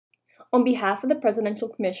On behalf of the Presidential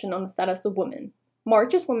Commission on the Status of Women,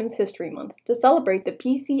 March is Women's History Month. To celebrate, the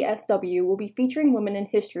PCSW will be featuring women in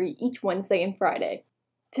history each Wednesday and Friday.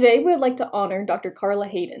 Today, we would like to honor Dr. Carla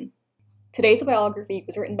Hayden. Today's biography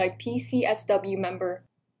was written by PCSW member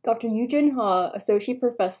Dr. Eugene Ha, Associate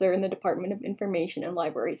Professor in the Department of Information and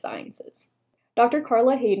Library Sciences. Dr.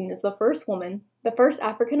 Carla Hayden is the first woman, the first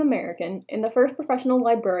African American, and the first professional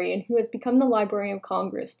librarian who has become the Librarian of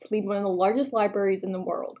Congress to lead one of the largest libraries in the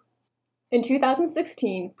world. In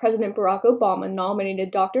 2016, President Barack Obama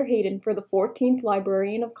nominated Dr. Hayden for the 14th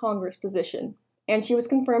Librarian of Congress position, and she was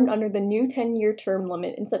confirmed under the new 10-year term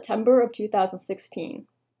limit in September of 2016.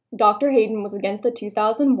 Dr. Hayden was against the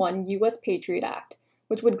 2001 U.S. Patriot Act,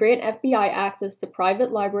 which would grant FBI access to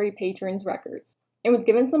private library patrons' records, and was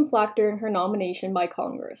given some flack during her nomination by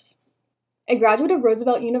Congress. A graduate of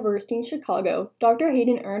Roosevelt University in Chicago, Dr.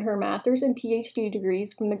 Hayden earned her master's and PhD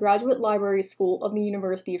degrees from the Graduate Library School of the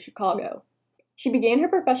University of Chicago. She began her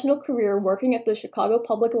professional career working at the Chicago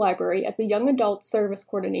Public Library as a young adult service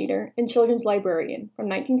coordinator and children's librarian from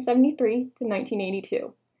 1973 to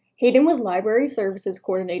 1982. Hayden was Library Services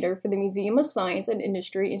Coordinator for the Museum of Science and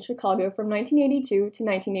Industry in Chicago from 1982 to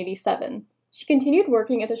 1987. She continued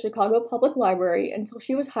working at the Chicago Public Library until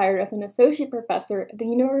she was hired as an associate professor at the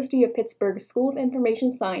University of Pittsburgh School of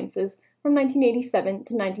Information Sciences from 1987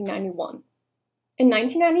 to 1991. In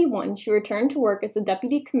 1991, she returned to work as the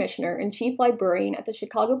Deputy Commissioner and Chief Librarian at the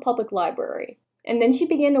Chicago Public Library, and then she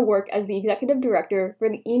began to work as the Executive Director for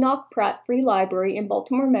the Enoch Pratt Free Library in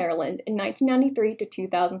Baltimore, Maryland in 1993 to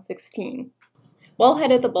 2016. While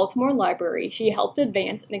head of the Baltimore Library, she helped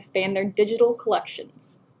advance and expand their digital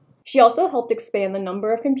collections. She also helped expand the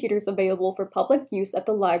number of computers available for public use at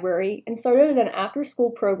the library and started an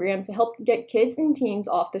after-school program to help get kids and teens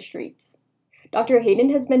off the streets. Dr.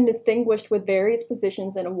 Hayden has been distinguished with various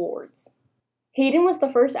positions and awards. Hayden was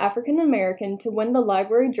the first African American to win the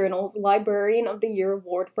Library Journal's Librarian of the Year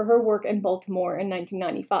award for her work in Baltimore in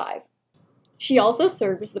 1995. She also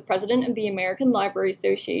served as the president of the American Library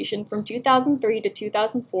Association from 2003 to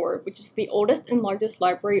 2004, which is the oldest and largest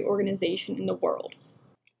library organization in the world.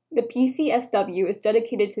 The PCSW is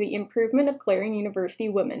dedicated to the improvement of Clarion University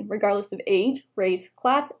women, regardless of age, race,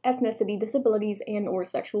 class, ethnicity, disabilities, and/or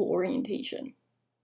sexual orientation.